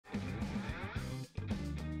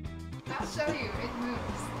I'll show you. It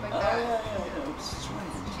moves like Oh, that. yeah. It's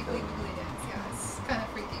strange. Jiggly wiggly dance. Yeah, it's kind of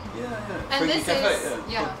freaky. Yeah. And Freaky this Cafe,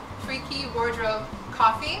 is Freaky Wardrobe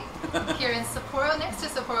Coffee here in Sapporo, next to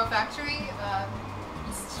Sapporo Factory,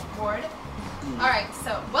 East Ward. All right,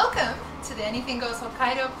 so welcome to the Anything Goes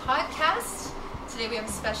Hokkaido podcast. Today we have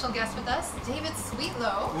a special guest with us, David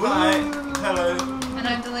Sweetlow. Hi. Hello. And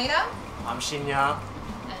I'm Delena. I'm Shinya.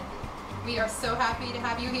 And we are so happy to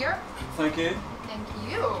have you here. Thank you. Thank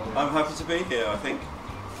you. I'm happy to be here, I think.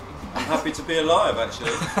 I'm happy to be alive,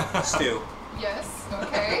 actually. Still. Yes,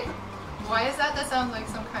 okay. Why is that? That sounds like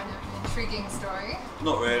some kind of intriguing story.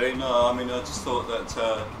 Not really, no. I mean, I just thought that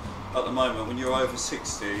at the moment, when you're over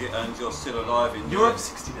 60 and you're still alive in... You're over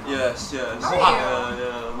 60 now? Yes. Are you? Yeah,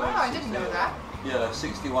 I'm Wow, over I didn't 60. know that. Yeah,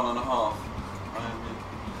 61 and a half.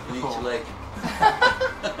 In each leg.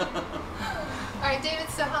 Alright, David,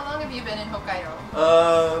 so how long have you been in Hokkaido?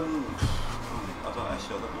 I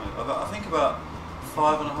don't know. I think about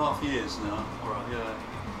 5.5 years now. Alright. Yeah.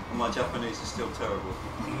 And my Japanese is still terrible.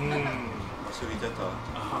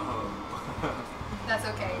 That's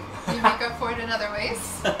okay. You make up for it in other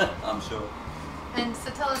ways. I'm sure. And so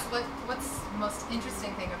tell us, what's the most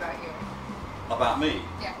interesting thing about you? About me?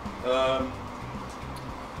 Yeah. Oh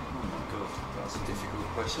my god, that's a difficult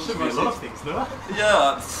question. Should be a lot of things, no?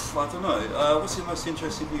 Yeah, I don't know. What's the most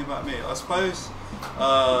interesting thing about me? I suppose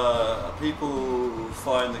people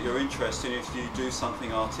find that you're interesting if you do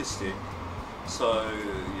something artistic. So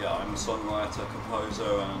yeah, I'm a songwriter,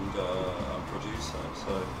 composer, and producer.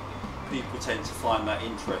 So people tend to find that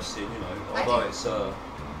interesting, you know. Although it's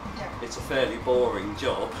a fairly boring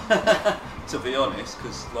job, to be honest,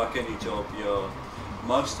 because like any job,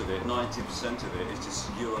 most of it, 90% of it, is just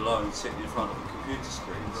you alone sitting in front of a computer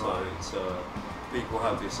screen. Right. So it's people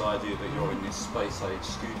have this idea that you're in this space age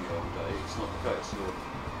studio all day. It's not the case. You're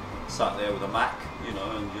sat there with a Mac, you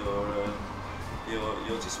know, and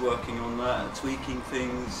you're just working on that and tweaking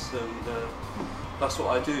things, and that's what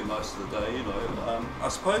I do most of the day, you know. I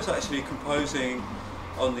suppose actually composing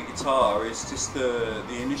on the guitar is just the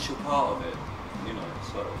initial part of it, you know.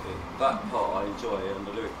 So that part I enjoy, and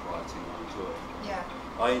the lyric writing I enjoy. Yeah.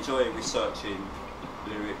 I enjoy researching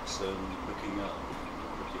lyrics and looking up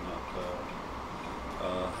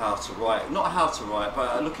how to write, not how to write,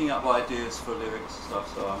 but looking up ideas for lyrics and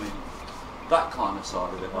stuff. So I mean, that kind of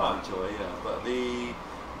side of it I enjoy, yeah. But the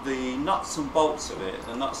nuts and bolts of it,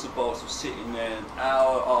 the nuts and bolts of sitting there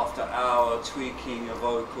hour after hour tweaking a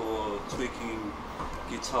vocal or tweaking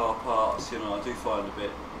guitar parts, you know, I do find a bit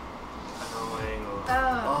Annoying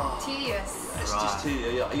or... Tedious. it's Right. just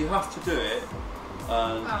tedious. Yeah, you have to do it,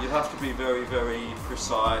 and you have to be very, very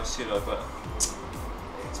precise, you know, but It's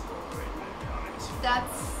boring, to be honest.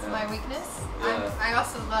 That's my weakness. Yeah. I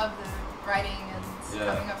also love the writing and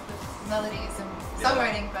coming up with melodies and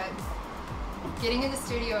songwriting, but getting in the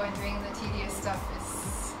studio and doing the tedious stuff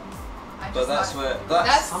is... But that's where...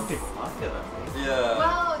 That's... Some people like it, I think. Yeah.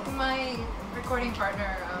 Well, my recording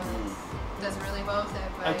partner does really well with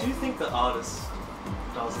it, but... I do think the artist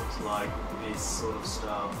doesn't like this sort of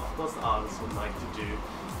stuff. Of course the artist would like to do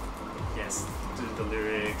the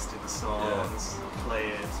lyrics, do the songs, play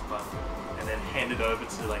it, and then hand it over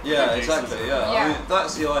to like Yeah, producers. exactly, yeah. I mean,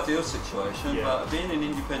 that's the ideal situation, Yeah. but being an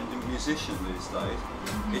independent musician these days,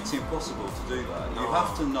 it's impossible to do that. You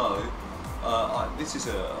have to know, this is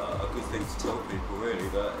a good thing to tell people really,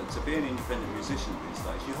 that to be an independent musician these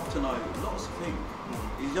days, you have to know lots of things.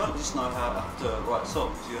 You don't just know how to write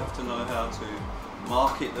songs, you have to know how to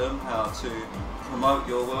market them, how to promote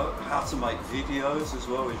your work, how to make videos as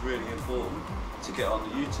well is really important to get on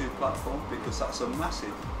the YouTube platform, because that's a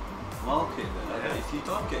massive market. If you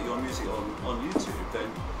don't get your music on YouTube, then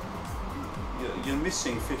you're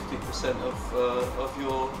missing 50%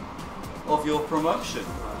 of your promotion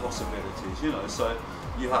possibilities, you know. So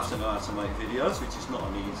you have to know how to make videos, which is not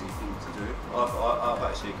an easy thing to do. I've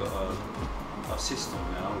actually got a system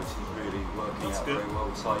now which is really working out very well.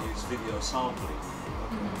 So I use video sampling,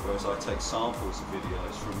 whereas I take samples of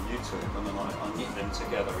videos from YouTube and then I knit them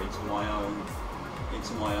together into my own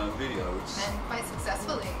video. And quite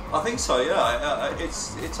successfully. I think so, yeah.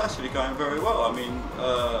 It's actually going very well. I mean,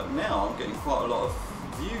 now I'm getting quite a lot of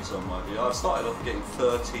views on my video. I started off getting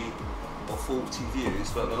 30 or 40 views,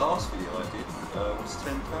 but the last video I did was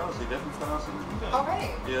 10,000, 11,000.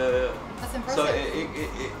 Already? Yeah. That's impressive. So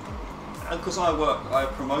and because I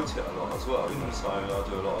promote it a lot as well, you know, so I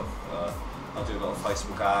do a lot of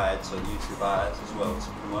Facebook ads and YouTube ads as well to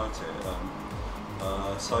promote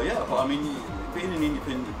it. So yeah, but I mean, being an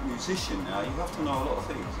independent musician now, you have to know a lot of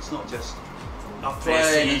things. It's not just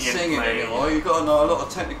playing and singing anymore. You've got to know a lot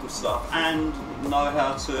of technical stuff and know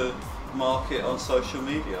how to market on social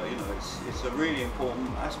media. You know, it's a really important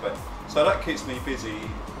aspect. So that keeps me busy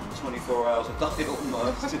 24 hours a day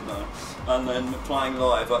almost, you know. And then playing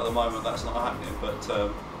live at the moment, that's not happening. But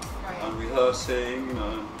and rehearsing, you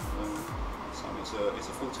know, so it's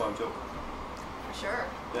a full-time job. For sure.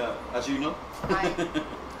 Yeah, as you know.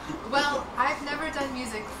 Well, I've never done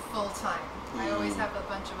music full-time. I always have a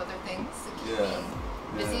bunch of other things to keep me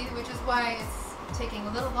busy, which is why it's taking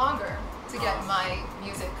a little longer to get my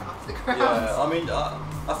music off the ground. Yeah, I mean,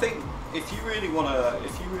 I think if you really wanna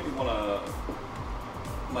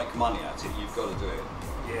make money at it, you've got to do it.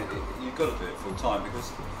 Yeah. You've got to do it full time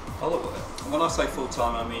because when I say full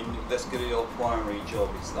time, I mean let's get your primary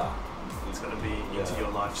job is that. It's going to be into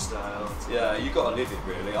your lifestyle. Yeah, you've got to live it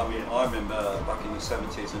really. I mean, I remember back in the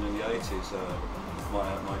 70s and in the 80s,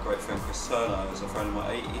 my great friend Chris Turner, as a friend of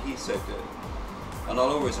mine, he said that, and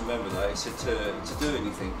I'll always remember that, he said to do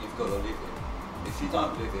anything, you've got to live it. If you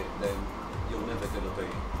don't live it, then you're never going to be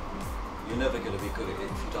good at it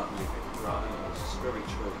if you don't live it. Right. It's very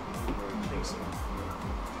true. I think so.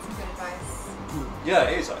 Some good advice. Yeah,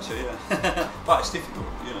 it is actually, yeah. But it's difficult,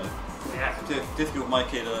 you know. Yeah. Difficult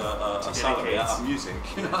making a salary out of music,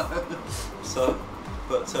 you know. So,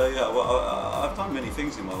 but yeah, well, I've done many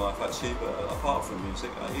things in my life actually, but apart from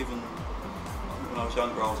music, even when I was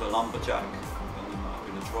younger, I was a lumberjack, and then I've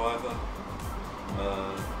been a driver.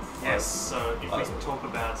 Yes. So if we talk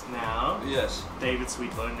about now, yes, David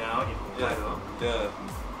Sweetlow now in Hokkaido. Yeah.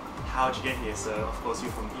 How did you get here? So of course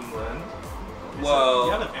you're from England. Well,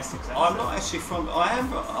 you have an Essex accent. I'm not actually from. I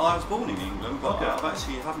was born in England, but Okay. I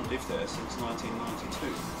haven't lived there since 1992.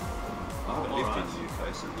 I haven't lived in the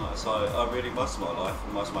UK since. So most of my life,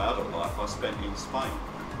 most of my adult life, I spent in Spain,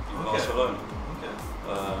 in Barcelona. Okay.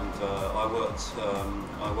 And I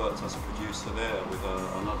worked as a producer there with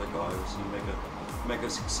another guy who's mega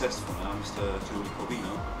successful now, Mr. Julie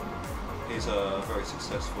Corbino. He's a very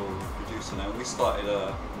successful producer now. We started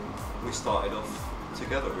off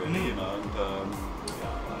together really, you know, and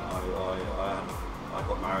I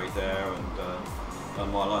got married there,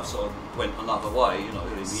 and my life sort of went another way, you know,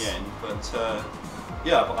 in the end. But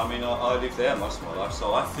yeah, but I mean, I lived there most of my life,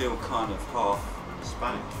 so I feel kind of half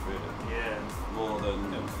Spanish, really. Yeah. More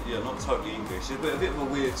than not totally English. It's a bit of a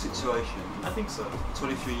weird situation. I think so.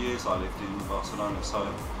 23 years I lived in Barcelona, so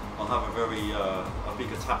I have a big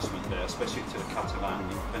attachment there, especially to the Catalan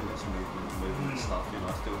independence movement and stuff. You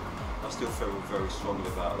know, I still feel very strongly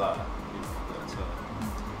about that. You know,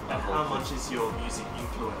 and how much is your music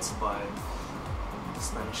influenced by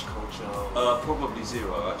Spanish culture? Probably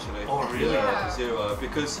zero, actually. Oh, really? Yeah. Zero,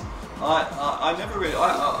 because I never really.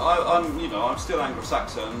 I'm still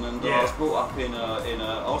Anglo-Saxon, and I was brought up I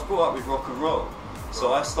was brought up with rock and roll.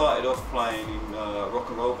 So I started off playing in rock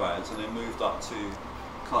and roll bands, and then moved up to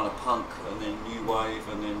kind of punk, and then new wave,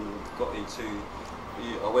 and then got into.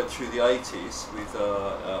 I went through the 80s with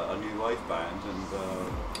a new wave band, and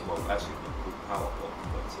actually called Power Pop,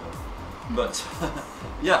 but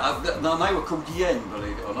yeah, they were called Yen,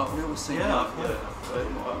 believe it or not. We always think,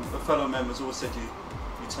 the fellow members always said you've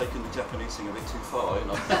taken the Japanese thing a bit too far, you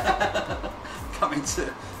know. Coming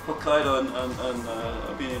to Hokkaido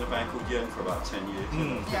and being in a band called Yen for about 10 years, you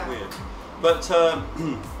know, it's a bit weird. But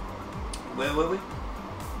where were we?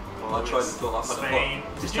 I tried to thought Spain.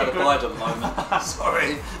 Just had a Biden moment.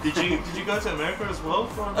 Sorry. Did you go to America as well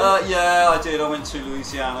for a bit? Yeah, I did. I went to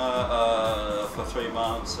Louisiana for 3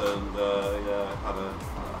 months, and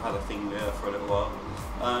had a thing there for a little while.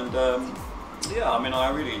 And yeah, I mean, I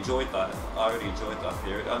really enjoyed that.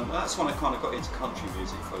 Period, and that's when I kind of got into country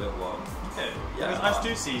music for a little while. Okay. Yeah. Because I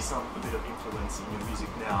do see a bit of influence in your music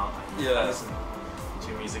now. Yeah. I listened to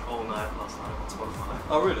your music all night last night on Spotify.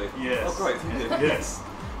 Oh, really? Yes. Oh, great. Thank you. Yes. A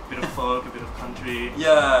bit of folk, a bit of country.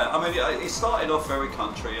 Yeah, I mean, it started off very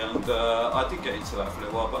country, and I did get into that for a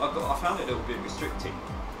little while, but I found it a little bit restricting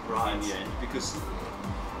in the end, because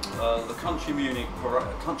the country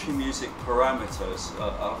music parameters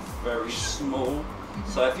are very small.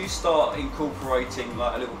 So if you start incorporating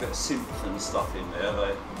like a little bit of synth and stuff in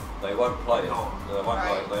there, they won't play it.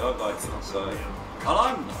 They don't like it. So, and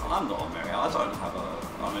I'm not American. I don't have a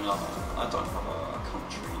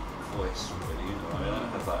country voice really. You know, I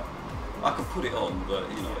don't have that. I can put it on, but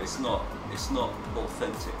you know, it's not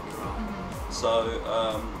authentic. So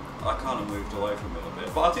I kind of moved away from it a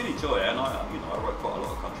bit, but I did enjoy it, and I wrote quite a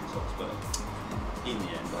lot of country songs. But in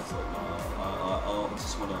the end, I thought, no,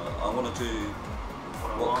 I want to do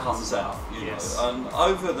what comes out, you know. And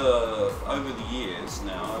over the years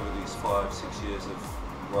now, over these 5-6 years of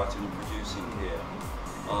writing and producing here,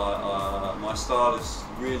 my style has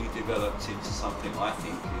really developed into something I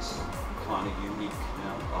think is kind of unique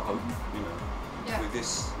now. I hope, you know, with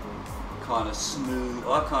this kind of smooth.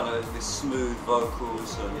 I kind of this smooth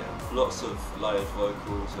vocals and lots of layered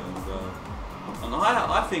vocals, and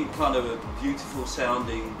I think kind of a beautiful sounds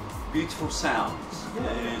in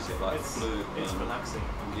music, like flute It's and relaxing.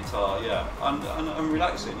 guitar, and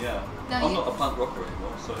relaxing, yeah. Now I'm not a punk rocker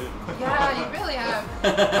anymore, so. Yeah, you really have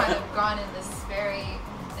kind of gone in this very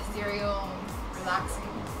ethereal, relaxing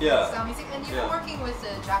style music, and you've been working with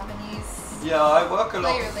a Japanese Yeah, I work a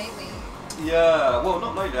lot. player lately. Yeah, well,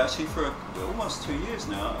 not lately actually, for almost 2 years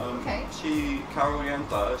now. Okay. Carol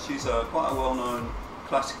Yanta, she's quite a well-known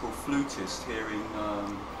classical flutist here in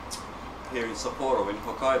Sapporo in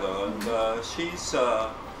Hokkaido, and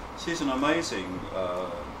she's an amazing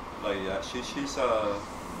lady. Actually, she's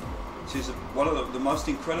one of the most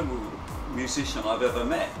incredible musician I've ever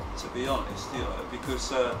met, to be honest. You know,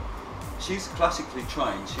 because she's classically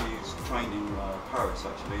trained. She's trained in Paris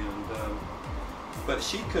actually, and but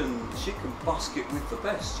she can busk it with the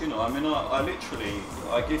best. You know, I mean,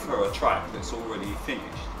 I give her a track that's already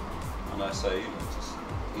finished, and I say, you know, just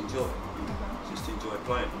enjoy it. You know, just enjoy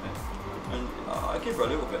playing it. And I give her a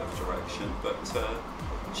little bit of direction, but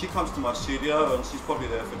she comes to my studio and she's probably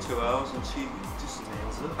there for 2 hours, and she just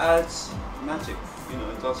adds magic, you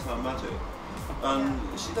know, does her magic. And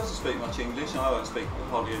she doesn't speak much English, and I don't speak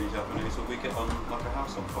hardly any Japanese, but we get on like a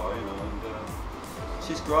house on fire, you know. And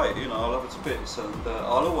she's great, you know. I love her to bits, and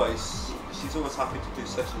she's always happy to do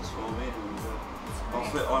sessions for me. And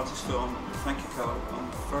I just feel, thank you, Carol. I'm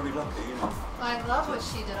very lucky, you know. I love what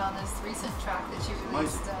she did on this recent track that you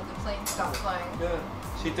released, The Plane Stopped Flying. Yeah,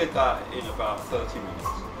 she did that in about 30 minutes,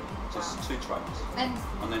 just 2 tracks. And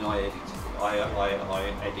then I edited it. I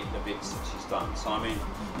edit the bits that she's done. So I mean,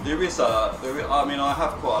 I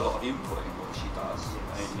have quite a lot of input in what she does,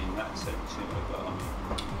 in that sense, you know. But I mean,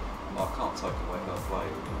 I can't take away her play.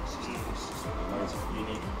 It's just amazing.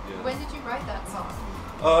 Unique. Yeah. When did you write that song?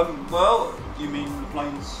 Well, you mean The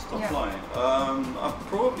Planes Stop Flying? I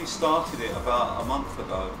probably started it about a month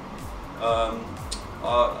ago.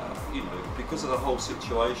 You know, because of the whole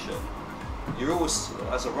situation, you're always,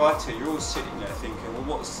 as a writer, you're always sitting there thinking,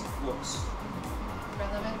 well,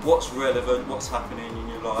 what's relevant, what's happening in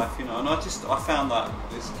your life, you know. And I found that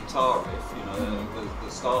this guitar riff, you know,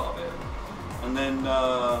 the start of it, and then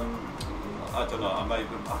I don't know, I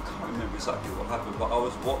can't remember exactly what happened, but I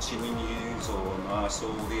was watching the news, and I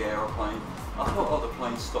saw the aeroplane. I thought, oh, the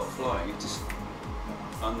plane stopped flying.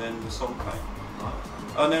 And then the song came.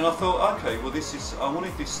 And then I thought, okay, well, I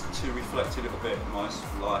wanted this to reflect a little bit my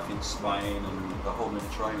life in Spain and the whole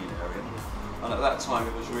Mediterranean area. And at that time,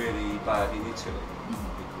 it was really bad in Italy.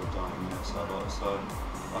 People were dying there, so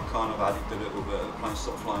I kind of added a little bit of The Plane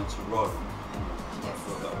Stopped Flying to Rome. I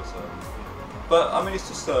thought that was but I mean, it's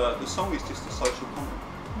just the song is just a social comment.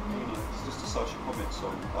 You know, it's just a social comment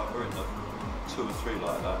song. I've written 2 or 3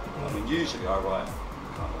 like that. I mean, usually I write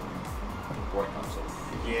kind of breakup songs.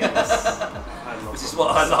 Yes. Which is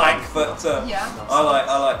what I like, but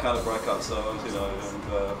I like kind of breakup songs, you know.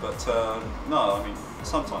 And no, I mean,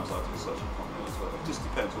 sometimes I do social comment as well. It just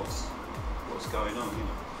depends what's going on, you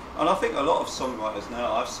know. And I think a lot of songwriters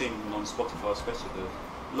now, I've seen on Spotify especially,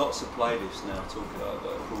 lots of playlists now talking about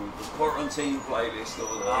that, called the quarantine playlist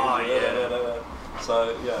or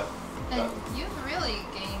So yeah. And you've really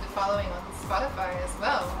gained a following on Spotify as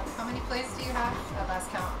well. How many plays do you have at last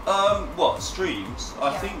count? What streams?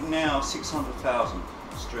 I think now 600,000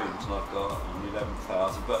 streams I've got, and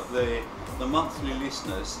 11,000. But the monthly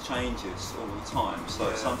listeners changes all the time.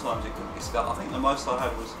 So sometimes it's about, I think the most I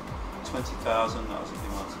had was 20,000. That was a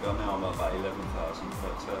few months ago. Now I'm at about 11,000.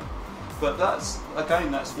 But that's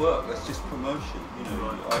work. That's just promotion. You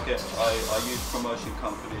know, I use promotion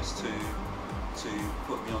companies to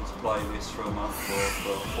put me onto playlists for a month or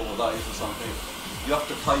for 4 days or something. You have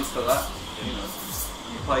to pay for that. You know,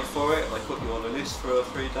 you pay for it. They put you on a list for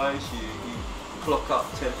 3 days. You clock up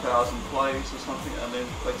 10,000 plays or something, and then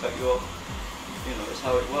they take you off. You know, that's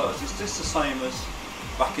how it works. It's just the same as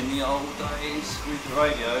back in the old days with the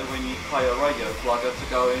radio, when you pay a radio plugger to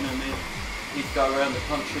go in, and then he'd go around the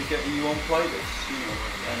country getting you on playlists, you know,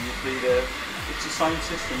 and you'd be there. It's the same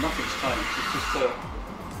system, nothing's changed. It's just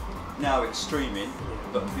now it's streaming,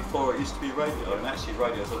 but before it used to be radio, and actually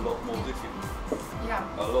radio's a lot more difficult. Yeah.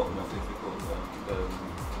 A lot more difficult.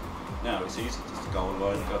 Now it's easy just to go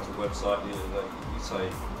online, go to the website, you say,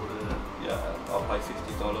 I'll pay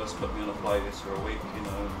 $50, put me on a playlist for a week, you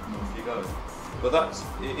know, and off you go. But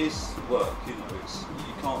it is work, you know.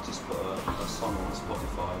 You can't just put a song on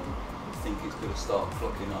Spotify and think it's going to start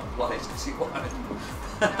clocking up plays because it won't.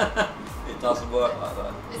 It doesn't work like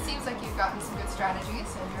that. It seems like you've gotten some good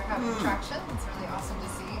strategies and you're having traction. It's really awesome to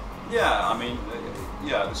see. Yeah, I mean,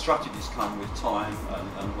 the strategies come with time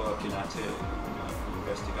and working at it,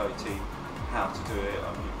 investigating how to do it.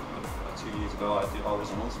 I mean, 2 years ago I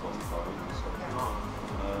wasn't on Spotify. So,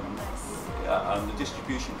 Nice. yeah, and the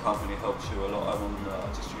distribution company helps you a lot. I'm on a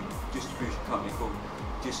distribution company called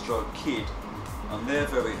DistroKid, and they're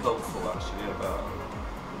very helpful actually about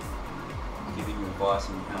giving you advice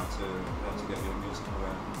on how to get your music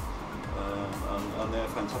around. And they're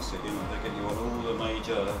fantastic. You know, they get you on all the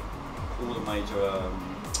major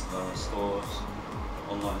stores,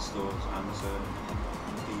 online stores, Amazon,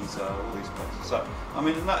 Deezer, all these places. So I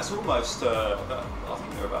mean, and that's almost I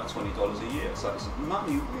think they're about $20 a year. So it's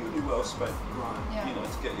money really well spent. Right. Yeah. You know,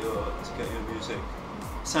 to get your music.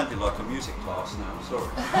 Sounded like a music class now. Sorry.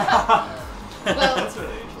 Well, That's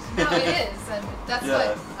really interesting. no, it is, and that's Yeah.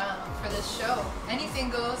 what for this show. Anything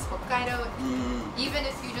goes, Hokkaido. Even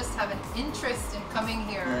if you just have an interest in coming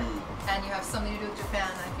here and you have something to do with Japan,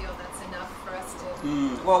 I feel that's enough for us to.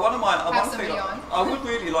 Well, one thing somebody on. I would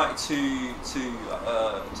really like to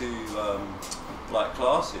do like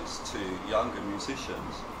classes to younger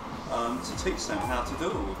musicians to teach them how to do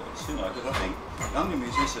all this. You know, because I think younger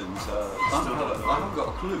musicians I haven't got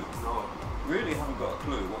a clue. No. Really haven't got a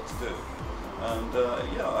clue what to do. And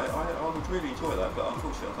yeah, I would really enjoy that, but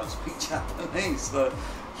unfortunately I don't speak Japanese, so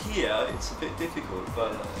here it's a bit difficult.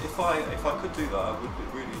 But if I could do that, I would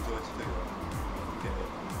really enjoy to do that.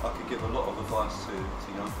 I could give a lot of advice to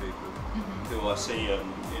young people who I see, and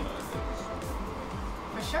you know.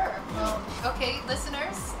 For sure. Well, okay,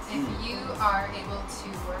 listeners, if you are able to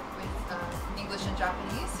work with English and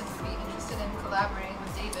Japanese and would be interested in collaborating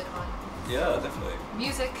with David on Yeah, definitely.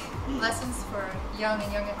 music lessons for young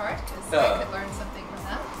and young at heart, because I Yeah. could learn something from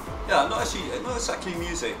that. Yeah, not exactly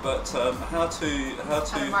music, but how to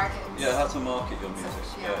market. Yeah, how to market your music.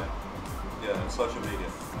 Such, yeah. Yeah, social media.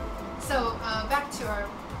 So back to our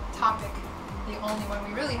topic, the only one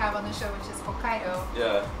we really have on the show, which is Hokkaido.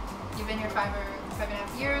 Yeah. You've been here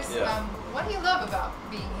 5.5 years. Yeah. What do you love about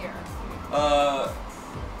being here?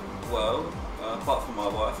 Well, apart from my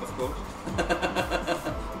wife, of course.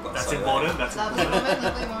 That's important. That's Lovely important. woman,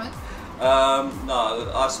 lovely woman.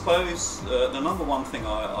 No, I suppose the number one thing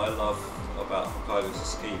I love about Hokkaido is the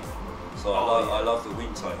skiing. So I love the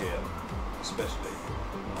winter here, especially.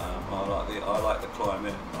 I like the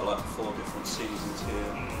climate. I like the 4 different seasons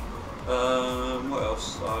here. What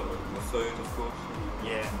else? The food, of course.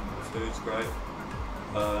 Yeah. The food's great.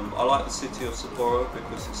 I like the city of Sapporo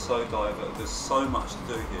because it's so diverse. There's so much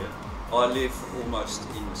to do here. I live almost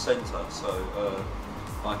in the centre, so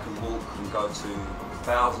I can walk and go to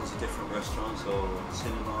thousands of different restaurants or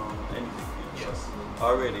cinema, anything. Yes. So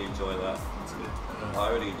I really enjoy that. That's good. I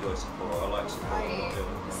really enjoy Sapporo. I like Sapporo. Right.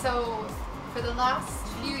 Yeah. So, for the last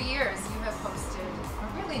few years, you have hosted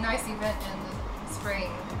a really nice event in the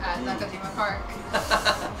spring at Nakajima Park.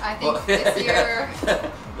 I think Well, this year.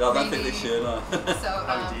 No, I don't think maybe- this year, no. So,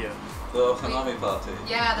 Oh dear. The Hanami party.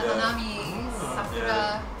 yeah, the Hanami,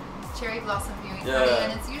 Sakura, cherry blossom viewing Yeah. party,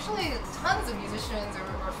 and it's usually tons of musicians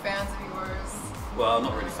or fans of yours. Well,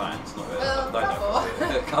 not really fans, not really. Well, They don't couple.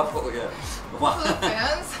 really. A couple, yeah. Full of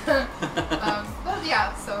fans. But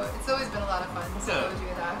yeah, so it's always been a lot of fun to Yeah. go do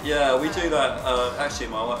that. Yeah, we do that. Actually,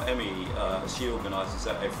 my wife Emmy, she organises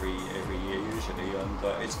that every year usually, and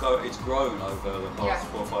it's grown over the past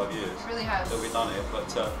 4 or 5 years It really has. that we've done it. But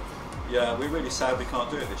yeah, we're really sad we can't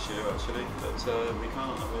do it this year actually. But we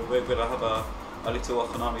can't. We're going to have a little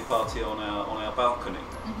Hanami party on our balcony,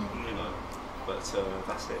 you know. But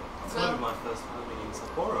that's it. It's Well- one of my first time in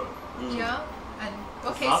Sapporo. Yeah, and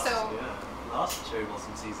okay, Last cherry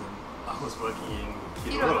blossom season, I was working in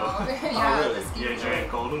Kiroro. Kiroro. Yeah, really? the ski Yeah, resort. during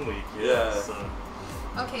Golden Week. Yeah. So,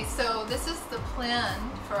 Okay, so this is the plan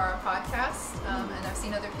for our podcast, and I've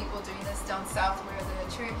seen other people doing this down south where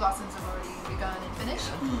the cherry blossoms have already begun and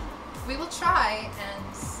finished. We will try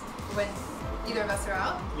and, when either of us are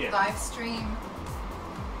out, Yeah. live stream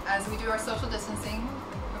as we do our social distancing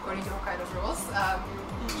according to Hokkaido's rules.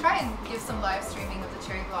 Try and give some live streaming of the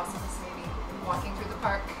cherry blossoms, maybe walking through the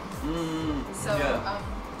park. So, yeah.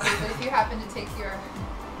 David, if you happen to take your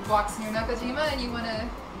walks near Nakajima and you want to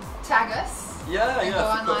tag us, Yeah, and yeah, go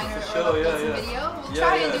for online or sure, upload yeah, some yeah. video. We'll Yeah,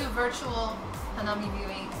 try and yeah. do virtual Hanami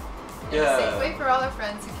viewing in Yeah. a safe way for all our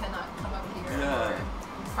friends who cannot come up here Yeah. or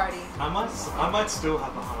party. I might still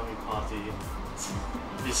have a Hanami party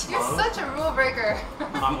this You're month. such a rule breaker.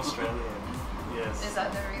 I'm Australian. Yes. Is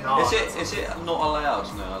that the real? No. Is it not allowed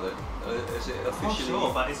now then? Is it officially?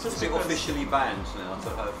 sure, but it's just is it because- officially banned now to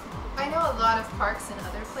have? I know a lot of parks in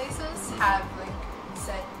other places have like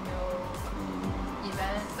said no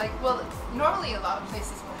event. Like, well, normally a lot of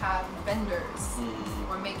places will have vendors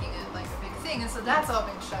or making it like a big thing, and so that's all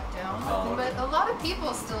been shut down. Oh, But okay. a lot of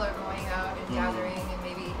people still are going out and gathering and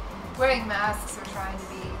maybe wearing masks or trying to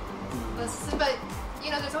be listen, but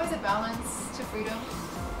there's always a balance to freedom.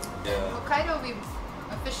 Yeah. In Hokkaido, we're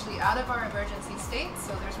officially out of our emergency state,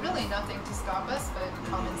 so there's really nothing to stop us but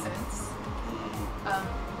common sense.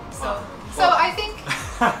 So I think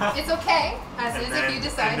it's okay as is if you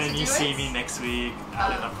decide to do it. And then you see me next week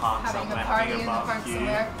out in a park having somewhere, a party having in a the park barbecue.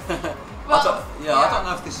 somewhere. I don't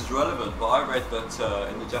know if this is relevant, but I read that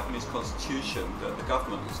in the Japanese constitution that the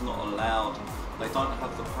government is not allowed, they don't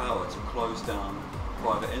have the power to close down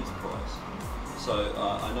private enterprise. So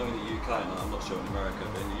I know in the UK, and I'm not sure in America,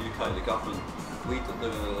 but in the UK the government,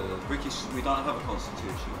 the British, we don't have a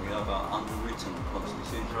constitution, we have an unwritten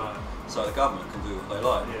constitution. Right. So the government can do what they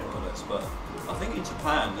like, Yeah. more or less. But I think in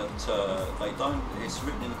Japan that they don't, it's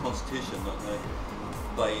written in the constitution that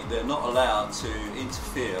they're not allowed to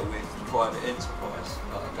interfere with private enterprise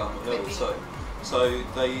at a government level. So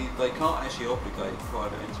they can't actually obligate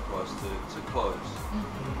private enterprise to close.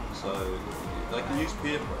 So they can use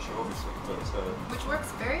peer pressure, obviously, but which works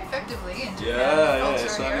very effectively in Japan it culture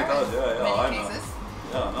certainly here does. in many cases.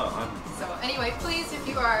 So anyway, please, if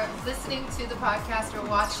you are listening to the podcast or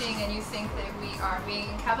watching and you think that we are being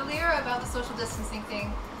cavalier about the social distancing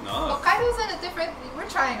thing, No. Hokkaido's in a different. We're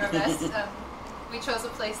trying our best. We chose a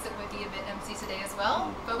place that would be a bit empty today as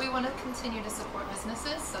well, but we want to continue to support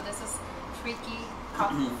businesses. So this is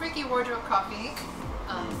Freaky Wardrobe Coffee.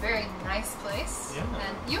 Very nice place. Yeah.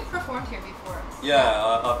 And you've performed here before.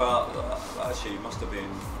 Yeah, actually it must have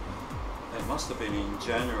been in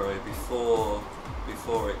January before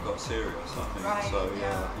it got serious, I think. Right, So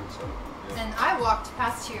yeah. I think so. Yeah. And I walked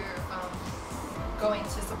past here going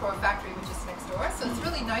to Sapporo Factory, which is next door. So it's a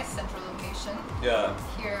really nice central location Yeah.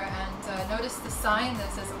 here. And noticed the sign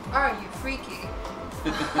that says, "Are you freaky?"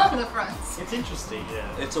 on the front. It's interesting, yeah.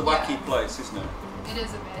 It's a wacky place, isn't it? It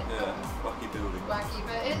is a bit Yeah, wacky building. wacky,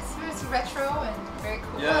 but it's retro and very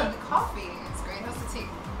cool. Yeah. And the coffee is great. How's the tea?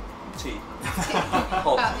 Tea. Tea.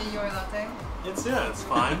 Hot. Your latte. It's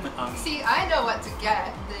fine. See, I know what to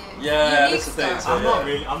get. The Yeah, unique that's the thing, stuff. so-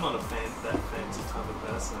 I'm not a that fancy type of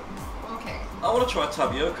person. Okay. I want to try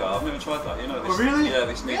tapioca. I've never tried that. You know this? Oh, really? Yeah,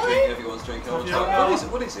 this new Really? drink everyone's drinking all the time. Tapioca?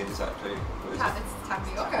 What is it exactly? What is it? It's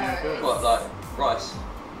tapioca. Tapioca. It's, What, like rice?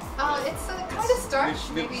 It's a kind of starch,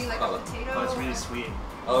 milk maybe like colour. a potato. Oh, it's really or- sweet.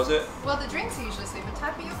 Oh, is it? Well, the drinks are usually sweet, but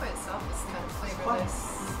tapioca itself is kind of flavorless.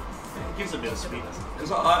 It gives a bit of sweetness.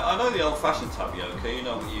 Because I know the old-fashioned tapioca. You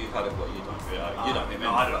know what you had it. What you don't really. You don't remember.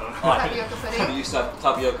 No, I don't know. Tapioca We pudding. used to have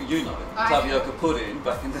tapioca. You know, I- tapioca pudding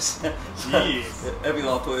back in the. Jeez.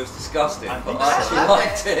 Everyone thought it was disgusting, I but think I so. actually loved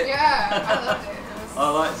liked it. Yeah, I loved it. It was I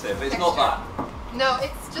liked it, but it's not that. No,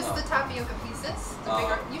 it's just No. the tapioca pieces, the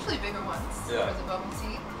bigger, usually bigger ones Yeah. for the bubble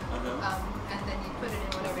tea, and then you put it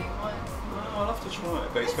in whatever you want. I'll have to try it,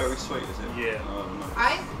 but it's very sweet, is it? Yeah.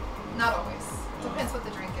 I don't know. Not always. Depends what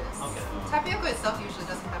the drink is. Okay. Tapioca itself usually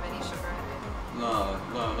doesn't have any sugar in it. No.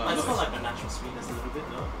 It's not like the natural sweetness a little bit,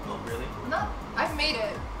 no? Not really. I've made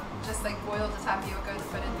it just like boil the tapioca to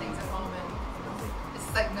put in things at home, and it's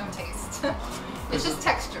like no taste. It's just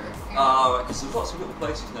texture. You know? Because there's lots of little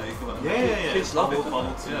places now you can. Yeah. Kids love it. Little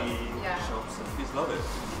don't bubble they? tea Yeah. shops and Kids love it.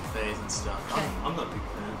 cafes and stuff. I'm not a big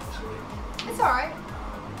fan, actually. It's alright.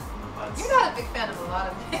 But You're not a big fan of a lot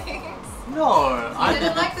of things. No, I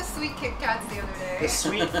didn't like the sweet Kit Kats the other day. the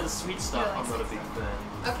sweet stuff. like I'm not a sweet big stuff.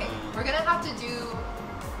 fan. Okay, we're gonna have to do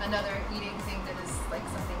another eating thing that is like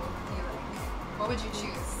something you like. What would you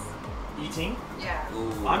choose? Eating? Yeah.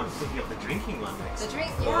 Ooh. I'm thinking of the drinking one next. The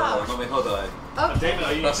drink, Oh, yeah. Nami Hodai. Okay. David,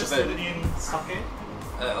 are you That's a interested bit- in sake?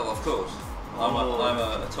 Of course. I'm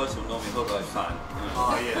a total Nami Hodai fan.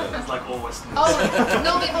 Oh yeah, it's like all Western. Oh,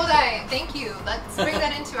 Nomi Hodai. Thank you. Let's bring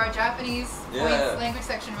that into our Japanese Yeah. points language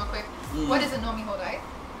section real quick. What is a Nomi Hodai?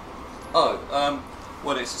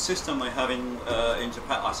 Well, it's a system they have in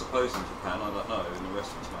Japan. I suppose in Japan. I don't know in the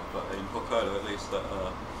rest of Japan, but in Hokkaido at least, that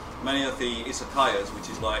many of the izakayas, which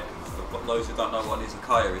is like for those who don't know what an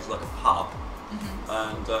izakaya is, like a pub.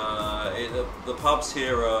 And the pubs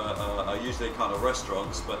here are usually kind of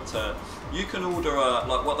restaurants, but you can order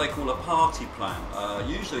like what they call a party plan,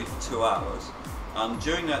 usually for 2 hours. And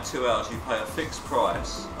during that 2 hours, you pay a fixed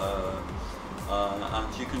price,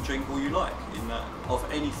 and you can drink all you like of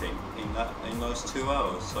anything in those 2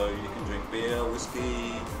 hours. So you can drink beer,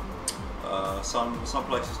 whiskey. Some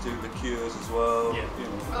places do liqueurs as well. Yeah. You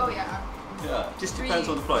know. Oh yeah. Yeah, it just depends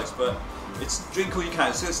on the place, but it's drink all you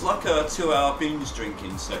can. So it's like a 2 hour binge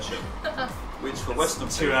drinking session, which for Western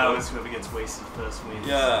 2 people, hours, whoever gets wasted first wins.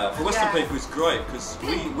 yeah, for Western Yeah. people it's great because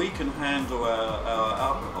we can handle our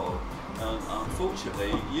alcohol, and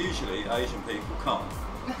unfortunately, usually Asian people can't.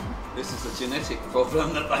 This is a genetic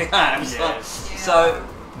problem that they have. Yes. So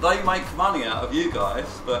they make money out of you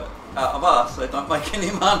guys, but out of us, they don't make any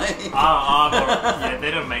money. Yeah, they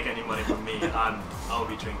don't make any money from me. I'll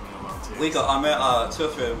be drinking a lot too. I met two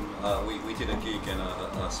of them. We did a gig in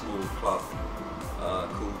a small club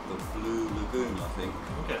called the Blue Lagoon, I think,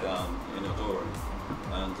 down in Odori,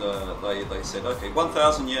 and they said, okay,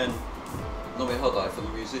 1,000 yen Nomi Hodai for the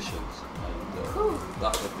musicians.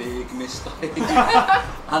 That was a big mistake,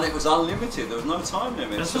 and it was unlimited. There was no time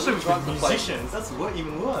limit. Especially with musicians, that's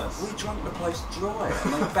even worse. We drank the place dry,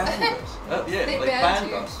 and they banned us. They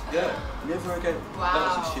banned us. Yeah, never again. Wow.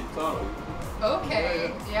 That was a Shintaro.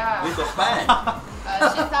 Okay, yeah. We got banned.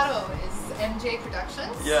 Shintaro is MJ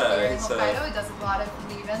Productions. Yeah, here in it's, Hokkaido. He does a lot of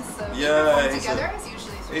the events, so we yeah, perform together. It's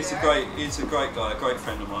usually through He's a great guy, a great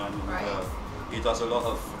friend of mine. And, Right. he does a lot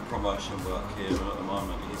of promotion work here, and at the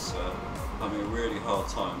moment he's having a really hard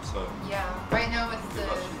time. So Yeah, right now with good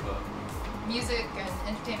luck, the Shintaro. music and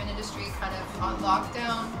entertainment industry kind of on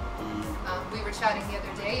lockdown. We were chatting the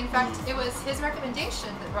other day. In fact, it was his recommendation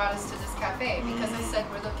that brought us to this cafe because I said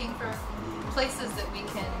we're looking for places that we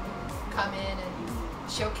can come in and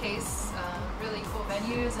showcase really cool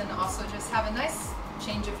venues and also just have a nice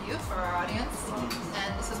change of view for our audience.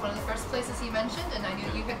 And this is one of the first places he mentioned, and I knew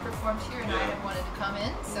you had performed here and I had wanted to come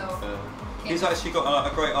in, so He's actually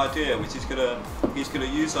got a great idea, which is he's gonna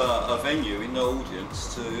use a venue in the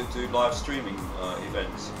audience to do live streaming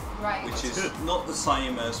events, right. which is not the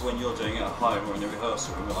same as when you're doing it at home or in a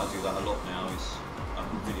rehearsal room. I do that a lot now. Is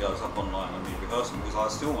videos up online and me rehearsing because I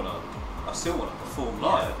still wanna perform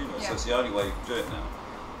live. You know, so it's the only way you can do it now.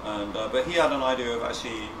 And but he had an idea of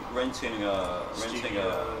actually renting a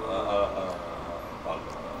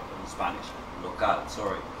in Spanish local,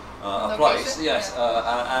 sorry. A place, yes,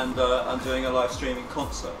 and doing a live streaming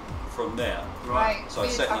concert from there. Right. So we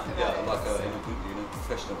setting talked up, about it, like so. in a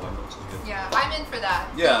professional way, not just good. Yeah, I'm in for that.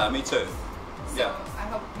 Yeah, me too. So Yeah. I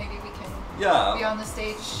hope maybe we can be Yeah, on the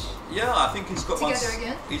stage. yeah. I think he's got one. Together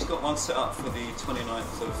again? He's got one set up for the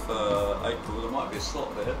 29th of April. There might be a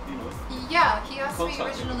slot there, you know. Yeah, he asked me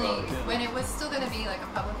Contact him originally about it, yeah. when it was still going to be like a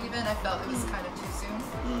public event. I felt it was kind of too soon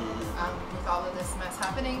with all of this mess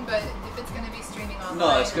happening. But if it's going to be streaming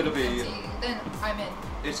online, it's gonna and be- empty, then I'm in.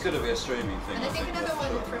 It's going to be a streaming thing. And I think another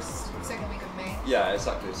yeah, one sure. the second week of May. Yeah,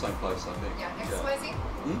 exactly. The same place, I think. Yeah, XYZ.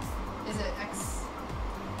 Is it X?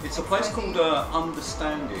 It's a place XYZ? called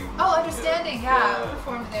Understanding. Oh, Understanding. Yeah, I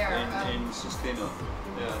performed there in Susukino.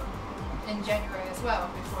 Yeah. in January as well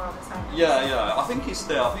before all this happened. Yeah. I think he's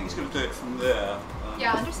there. I think he's going to do it from there.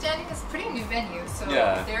 Yeah, Understanding is a pretty new venue, so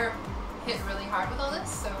Yeah. they're hit really hard with all this.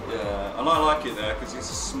 So Yeah, and I like it there because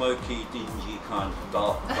it's a smoky, dingy kind of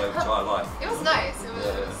dark place, which I like. it was nice. It was,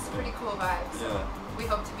 Yeah, it was yeah. pretty cool vibes. So Yeah. we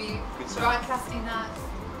hope to be Good sound. broadcasting that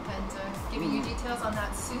and giving you details on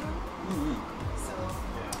that soon. Mm-hmm. So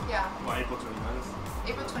yeah, Well, April 29th.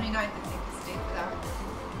 April 29th I think is the date for that.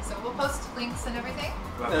 So we'll post links and everything.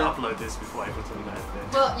 We'll have to upload this before April 29th then.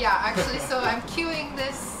 Well, yeah, actually, so I'm queuing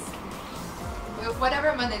this.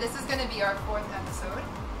 Whatever Monday. This is going to be our 4th episode.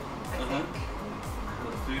 I think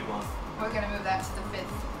The food one. we're going to move that to the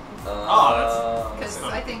 5th. That's Because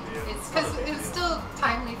not a I big think deal. it's because it was still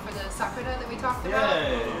timely for the Sakura that we talked Yeah, about.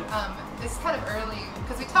 yeah, yeah. It's kind of early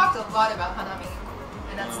because we talked a lot about Hanami,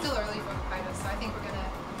 and that's still early for Hokkaido. So I think we're gonna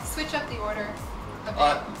switch up the order a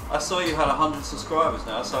bit. I saw you had 100 subscribers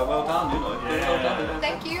now, so well done, you know. Yeah. Well done.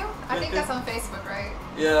 Thank you. I think that's on Facebook, right?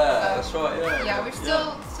 Yeah, that's right. Yeah. Yeah, we're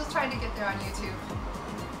still trying to get there on YouTube.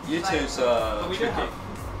 YouTube's But we don't tricky. have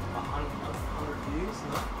 100 views,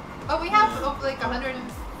 no? Oh, we have like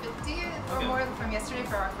 150 or Okay. more from yesterday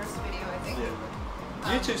for our first video, I think.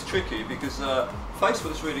 YouTube's tricky because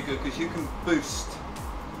Facebook's really good because you can boost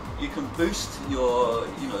your,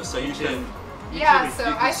 you know, so you can Yeah, YouTube, so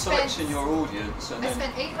you I can selection spent your audience and I then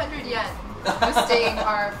spent 800 yen boosting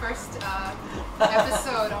our first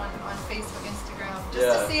episode on Facebook, Instagram,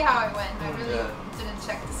 just to see how it went. I really didn't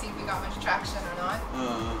check to see if we got much traction or not.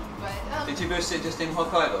 But did you boost it just in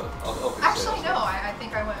Hokkaido? Obviously. actually, no. I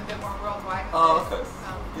think I went a bit more worldwide. With Oh, it. okay.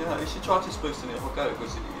 Yeah, you should try just boosting it in Hokkaido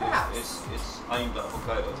because Perhaps. it's aimed at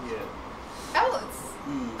Hokkaido. Yeah. Oh, it's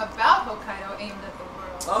about Hokkaido, aimed at the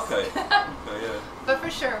world. Okay. Okay, yeah. But for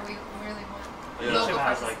sure, we really want Yeah. local YouTube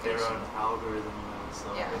has like their participation. own algorithm, so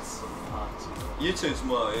Yeah. it's sort of hard to. YouTube's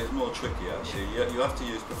more tricky actually. You have to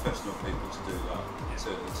use professional people to do that to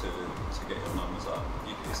get your numbers up.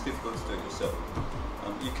 It's difficult to do it yourself.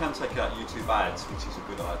 You can take out YouTube ads, which is a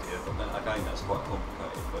good idea, but then again that's quite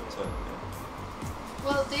complicated. But yeah.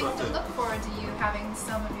 Well, David, But, we look forward to you having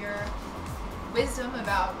some of your wisdom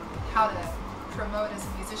about how to promote as a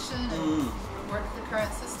musician and work the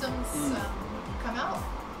current systems come out.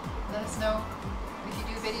 Let us know if you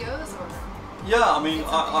do videos or Yeah, I mean, Get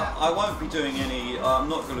something out. I won't be doing any. I'm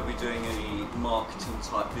not going to be doing any marketing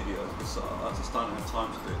type videos because I just don't have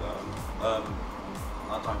time to do that. I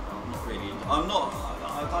don't. I'm not really. I'm not.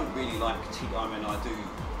 I don't really like. I mean, I do.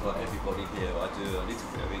 Like everybody here, I do a little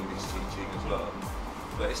bit of English teaching as well,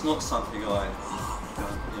 but it's not something I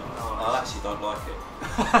actually don't like it.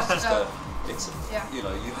 It's just you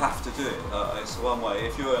know, you have to do it. It's one way.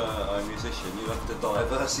 If you're a musician, you have to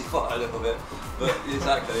diversify a little bit. But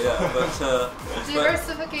exactly, yeah. But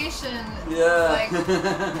diversification. Yeah. Like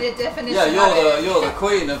the definition. Yeah, of you're the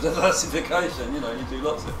queen of diversification. You know, you do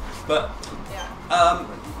lots of it. But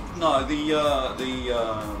no, the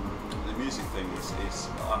music thing is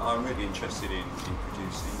I'm really interested in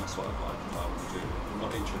producing. That's what I want to do. I'm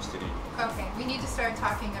not interested in. Okay, we need to start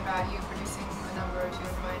talking about you producing a number or two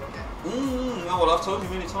of mine. Oh, well, I've told you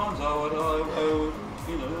many times. I would,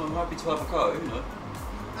 you know, I'm happy to have a go. You know.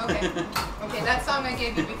 Okay. Okay, that song I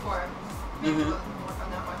gave you before. Maybe we'll work on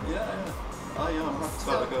that one. Yeah. Oh, yeah, I'm happy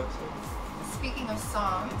to have a go. Speaking of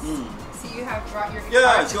songs, so you have brought your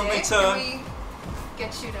Yeah, guitar do you want me today. to? Can we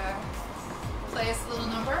get you to play us a little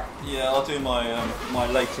number? Yeah, I'll do my my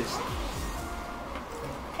latest.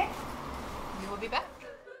 Okay. We will be back.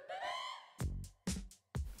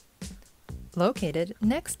 Located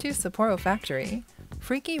next to Sapporo Factory,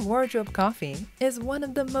 Freaky Wardrobe Coffee is one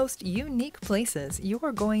of the most unique places you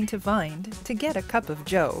are going to find to get a cup of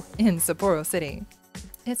joe in Sapporo City.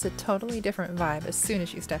 It's a totally different vibe as soon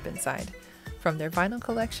as you step inside. From their vinyl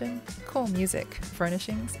collection, cool music,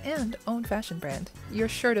 furnishings, and own fashion brand, you're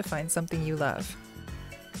sure to find something you love.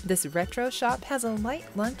 This retro shop has a light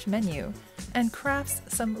lunch menu and crafts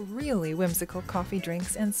some really whimsical coffee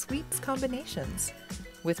drinks and sweets combinations,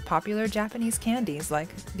 with popular Japanese candies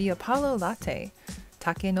like the Apollo Latte,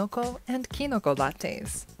 Takenoko, and Kinoko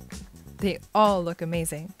lattes. They all look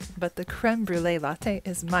amazing, but the creme brulee latte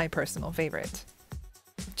is my personal favorite.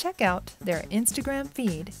 Check out their Instagram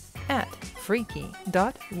feed at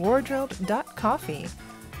freaky.wardrobe.coffee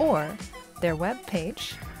or their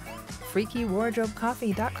webpage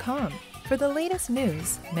freakywardrobecoffee.com for the latest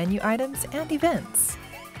news, menu items, and events.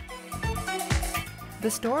 The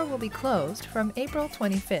store will be closed from April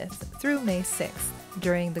 25th through May 6th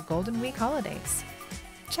during the Golden Week holidays.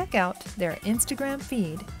 Check out their Instagram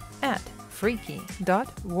feed at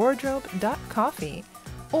freaky.wardrobe.coffee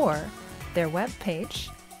or their webpage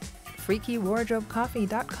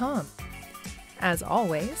freakywardrobecoffee.com. As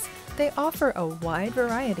always, they offer a wide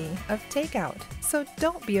variety of takeout, so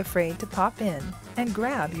don't be afraid to pop in and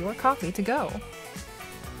grab your coffee to go.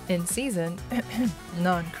 In season,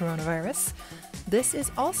 non-coronavirus, this is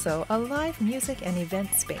also a live music and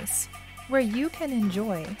event space where you can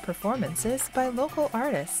enjoy performances by local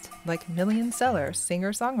artists like million-seller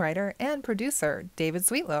singer-songwriter and producer David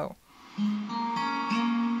Sweetlow.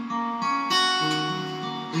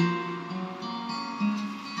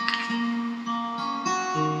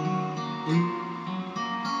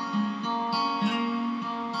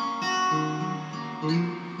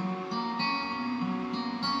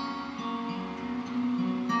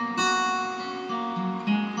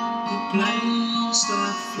 Planes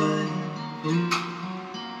that fly,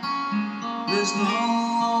 there's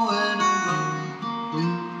nowhere to go.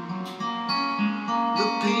 The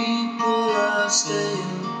people are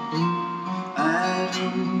staying at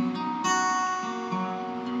home.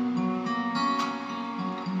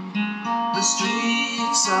 The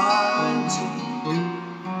streets are empty.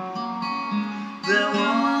 There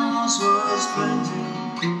once was plenty.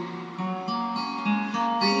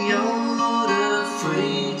 The old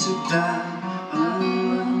afraid to die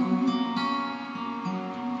alone.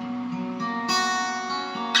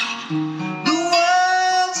 The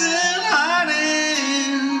world's in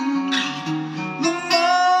hiding. The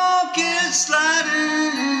market's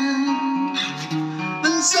sliding,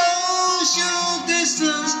 and social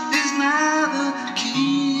distance is now the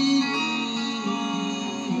key.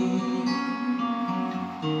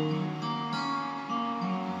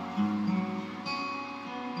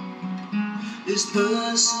 This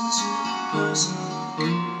person to person,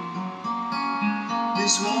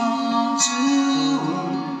 this one to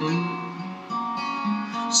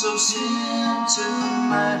one, so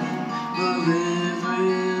symptomatic for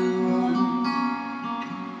everyone.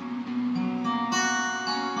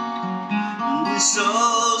 And it's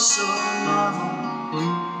all so novel,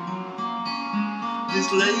 this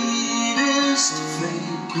latest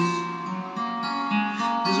phase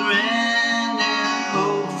is raining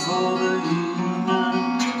hope for the human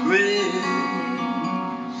race.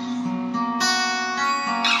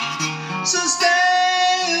 So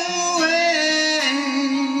stay away,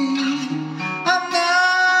 I'm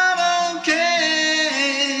not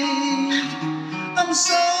okay.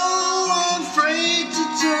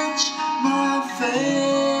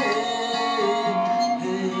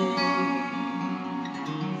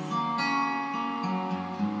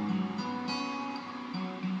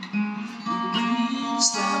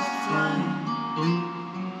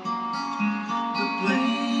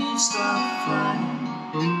 stop flying.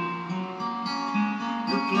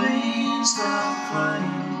 The planes stop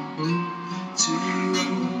flying too.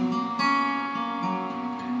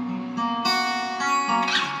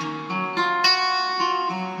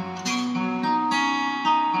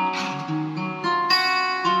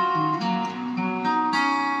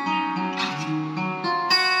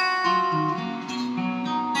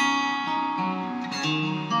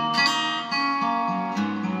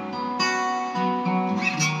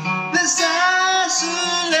 This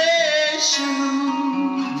isolation,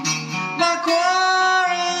 my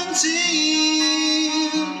quarantine,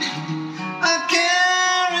 I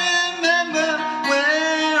can't remember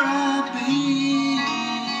where I've been.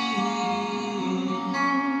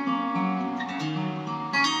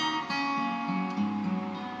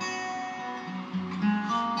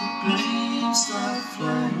 The planes start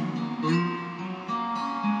flying,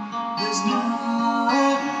 there's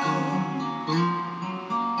nowhere to go,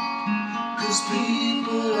 'cause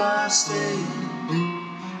people are staying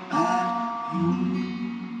at home.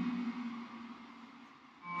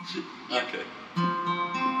 Okay.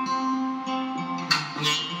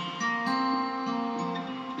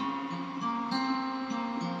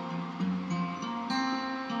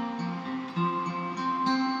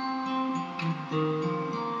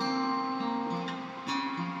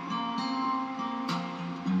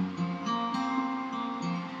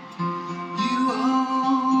 You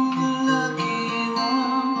are the lucky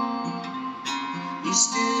one. You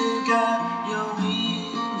still got your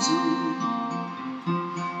wings on.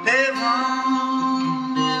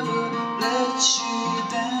 Heaven never lets you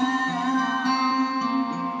down.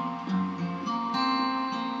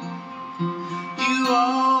 You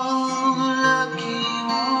are the lucky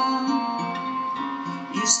one.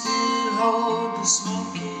 You still hold the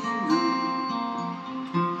smoking gun.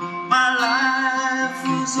 My life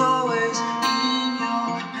was always in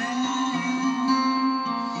your hands.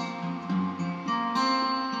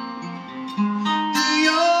 Do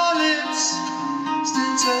your lips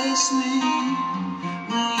still taste me?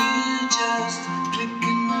 Will you just click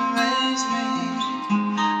and erase me?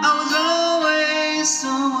 I was always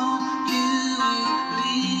someone you would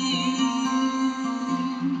leave.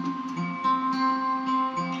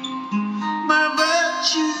 My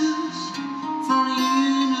virtues for you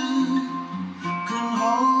knew couldn't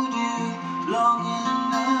hold you long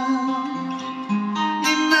enough.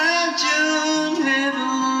 Imagine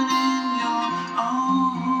heaven in your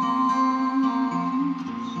arms.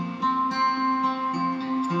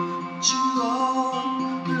 But you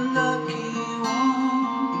are the lucky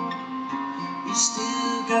one. You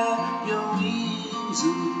still got your wings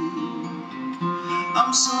on.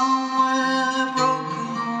 I'm somewhere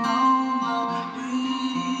broken on the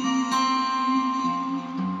breeze.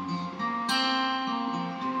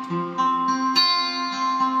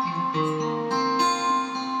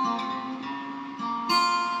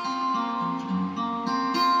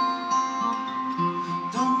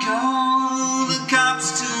 Don't call the cops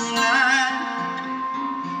tonight.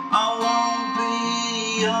 I won't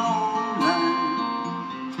be online.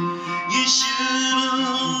 You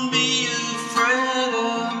shouldn't be afraid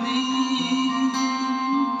of me.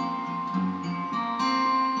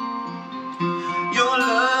 Your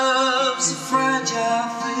love's a fragile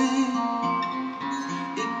thing.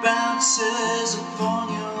 It bounces upon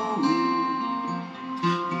your wing.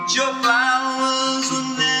 But your flowers will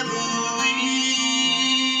never real.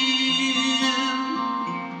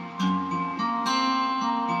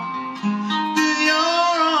 Do your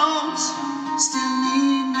arms still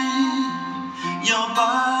need me? Your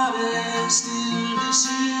body still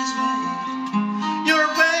deceives me. Your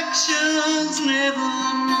affections never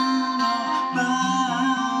knew no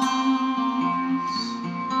bounds.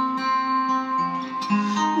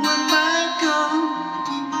 When I go,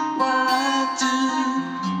 what I do,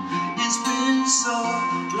 it's been so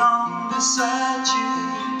long beside you.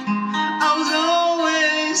 I was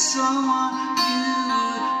always someone you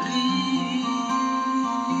would leave.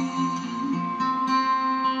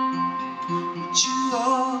 But you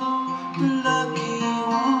are the lucky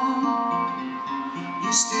one.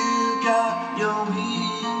 You still got your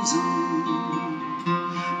wings on.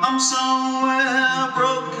 I'm somewhere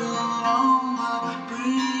broken on the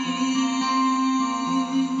breeze.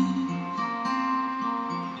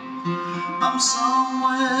 I'm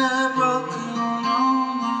somewhere broken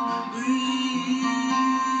on the breeze.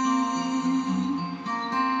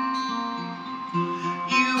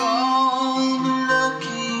 You are the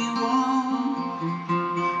lucky one.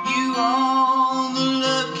 You are the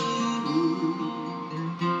lucky one.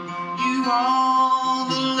 You are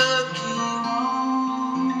the lucky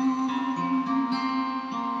one.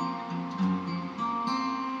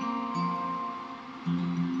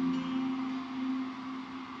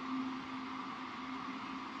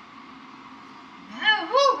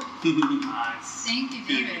 Nice. Thank you,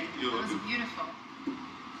 David. You're That was welcome. beautiful.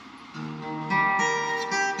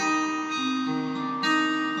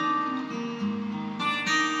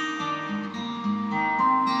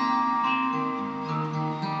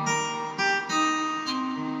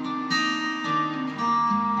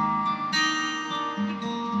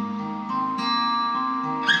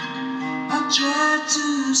 I try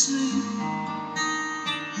to sleep,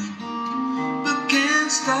 but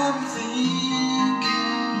can't stop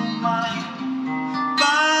thinking. My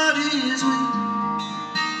body's weak,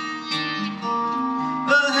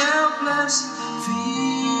 a helpless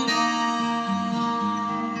feeling.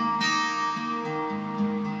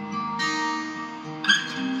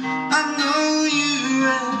 I know you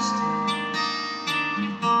rest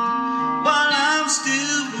while I'm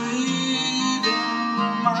still breathing.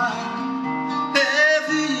 My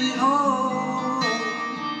heavy heart,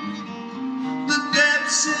 the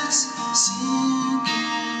depths it's sinking.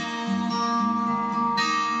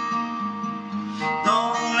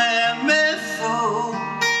 Don't let me fall.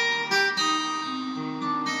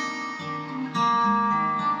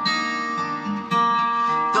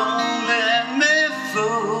 Don't let me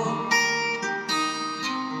fall.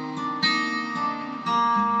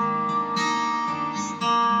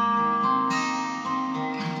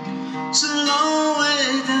 It's a long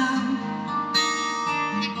way down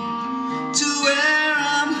to where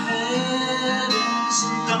I'm heading. So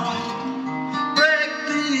don't break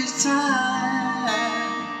these ties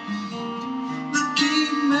that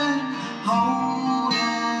keep me holding.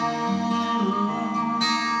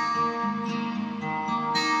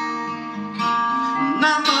 And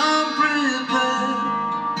I'm unprepared,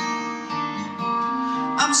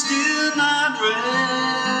 I'm still not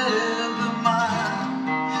ready, but my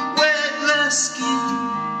weightless skin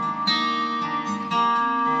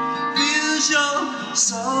feels your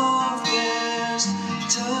softest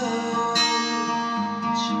touch.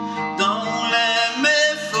 Don't let me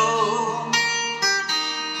fall.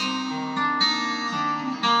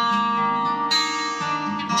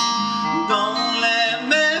 Don't let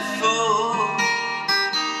me fall.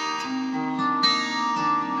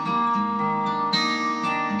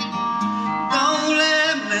 Don't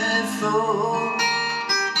let me fall.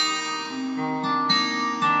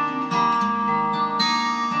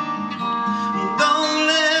 Don't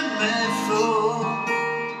let me fall.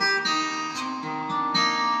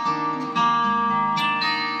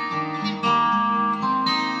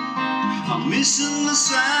 I'm missing the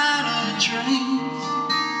sound of trains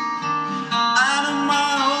out of my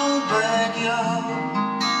old backyard,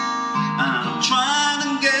 and I'm trying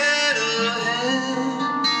to get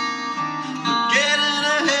ahead, but getting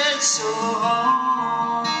ahead so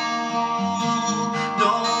hard.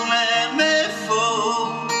 Don't let me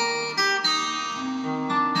fall.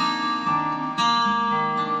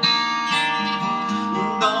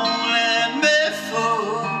 Don't let me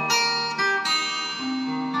fall.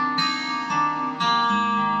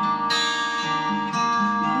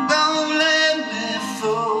 Don't let me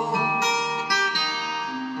fall.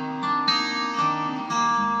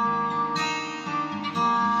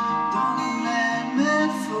 Don't let me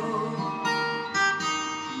fall.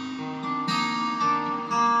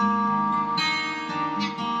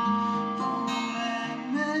 Don't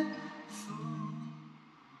let me fall.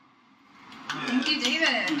 Thank you,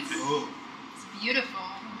 David. Oh. It's beautiful.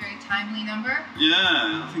 A very timely number.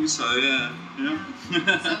 Yeah, I think so. Yeah,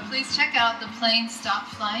 So please check out The Plane Stop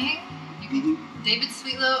Flying. You can David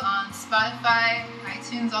Sweetlow on Spotify,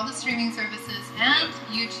 iTunes, all the streaming services, and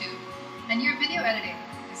YouTube. And your video editing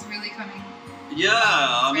is really coming. Yeah,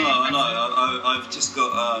 I Really know. I've just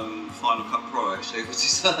got Final Cut Pro actually, which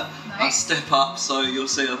is a Nice. step up. So you'll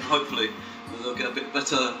see. Hopefully, they'll get a bit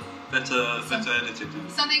better edited.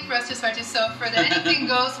 Something for us to start to. So for the Anything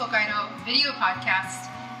Goes Hokkaido video podcast,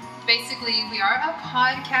 basically we are a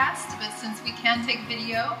podcast, but since we can take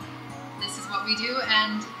video, this is what we do.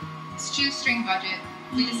 And shoestring budget,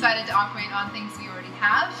 we decided to operate on things we already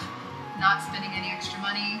have, not spending any extra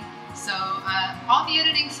money. So all the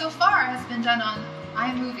editing so far has been done on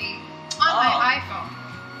iMovie on my iPhone.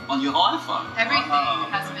 On your iPhone? Everything Wow.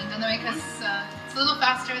 has been done that way because it's a little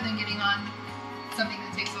faster than getting on something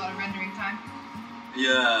that takes a lot of rendering time.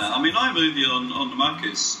 Yeah, I mean iMovie on the Mac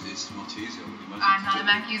is much easier. I would imagine, I'm not to a do.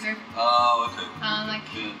 Mac user. Oh, okay. Like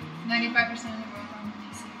Yeah. 95% of the world on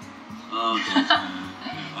PC. Oh, okay.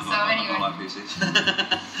 Yeah. So anyway. I like PCs.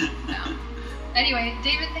 No. Anyway,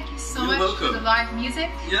 David, thank you so You're much for welcome. the live music.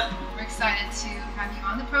 Yeah. We're excited to have you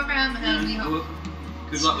on the program, and we You're hope. welcome.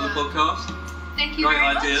 Good luck with the podcast. Thank you Great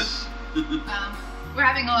very idea. much. We're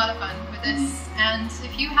having a lot of fun with this, and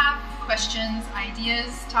if you have questions,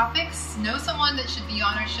 ideas, topics, know someone that should be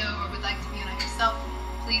on our show or would like to be on it yourself,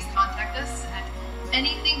 please contact us at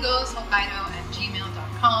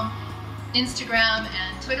anythinggoeshokkaido@gmail.com. Instagram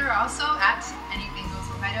and Twitter also at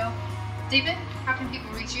anythinggoeshokkaido. David, how can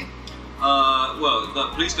people reach you?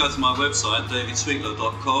 Please go to my website,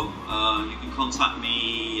 davidsweetlow.com. You can contact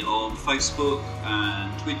me on Facebook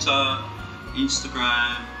and Twitter,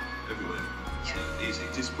 Instagram, everywhere. Yeah. So easy.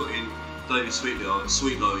 Just put in David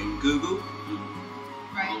Sweetlow in Google and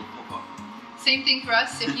Right. I'll pop up. Same thing for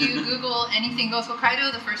us. If you Google Anything Goes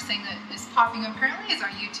Hokkaido, the first thing that is popping up currently is our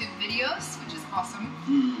YouTube videos, which is awesome.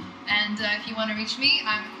 And if you want to reach me,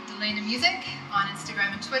 I'm Delena Music on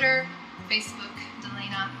Instagram and Twitter, Facebook,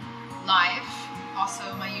 Delena Live. Also,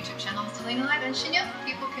 my YouTube channel is Delena Live. And Shinya,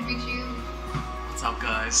 people can reach you. What's up,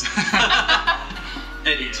 guys?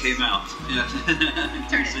 Edit him out. Yeah.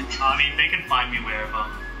 Turn it. I mean, they can find me wherever,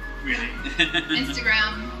 really.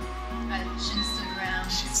 Instagram at Shinstagram.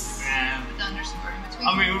 Instagram. With the underscore in between. I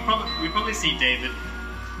mean, we'll probably see David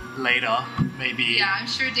later, maybe. Yeah, I'm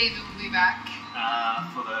sure David will be back.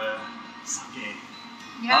 For the sake.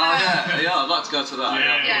 Yeah. Oh yeah, I'd like to go to that.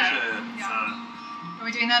 Yeah. Yeah. So, Are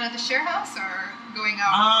we doing that at the share house or going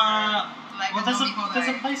out? Like well, a there's a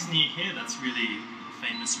Nomihodai? place near here that's really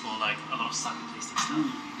famous for like a lot of sake tasting stuff.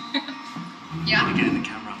 Yeah. I get in the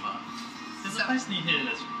camera, but there's So- a place near here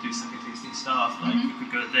that do sake tasting stuff. Like Mhm. we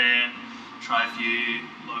could go there, try a few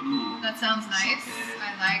local. That sounds nice. Sake. I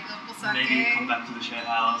like local sake. Maybe come back to the share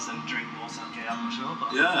house and drink more sake. I'm not sure,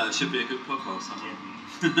 but Yeah, it should be a good podcast.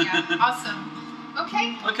 Yeah, awesome.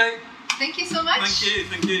 Okay, Okay, thank you so much.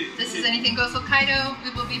 thank you. This is Anything Goes Hokkaido. We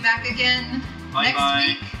will be back again Bye next bye.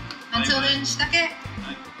 week. Until Bye bye. then, shitake.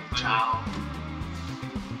 ciao.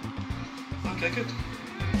 Okay, good.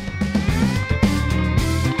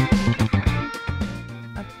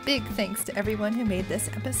 A big thanks to everyone who made this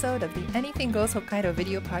episode of the Anything Goes Hokkaido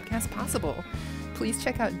video podcast possible. Please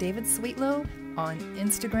check out David Sweetlow on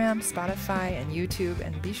Instagram, Spotify, and YouTube,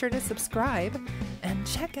 and be sure to subscribe. And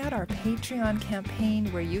check out our Patreon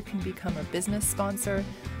campaign where you can become a business sponsor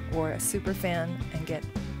or a super fan and get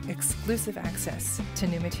exclusive access to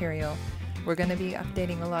new material. We're going to be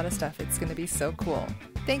updating a lot of stuff. It's going to be so cool.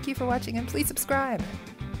 Thank you for watching and please subscribe.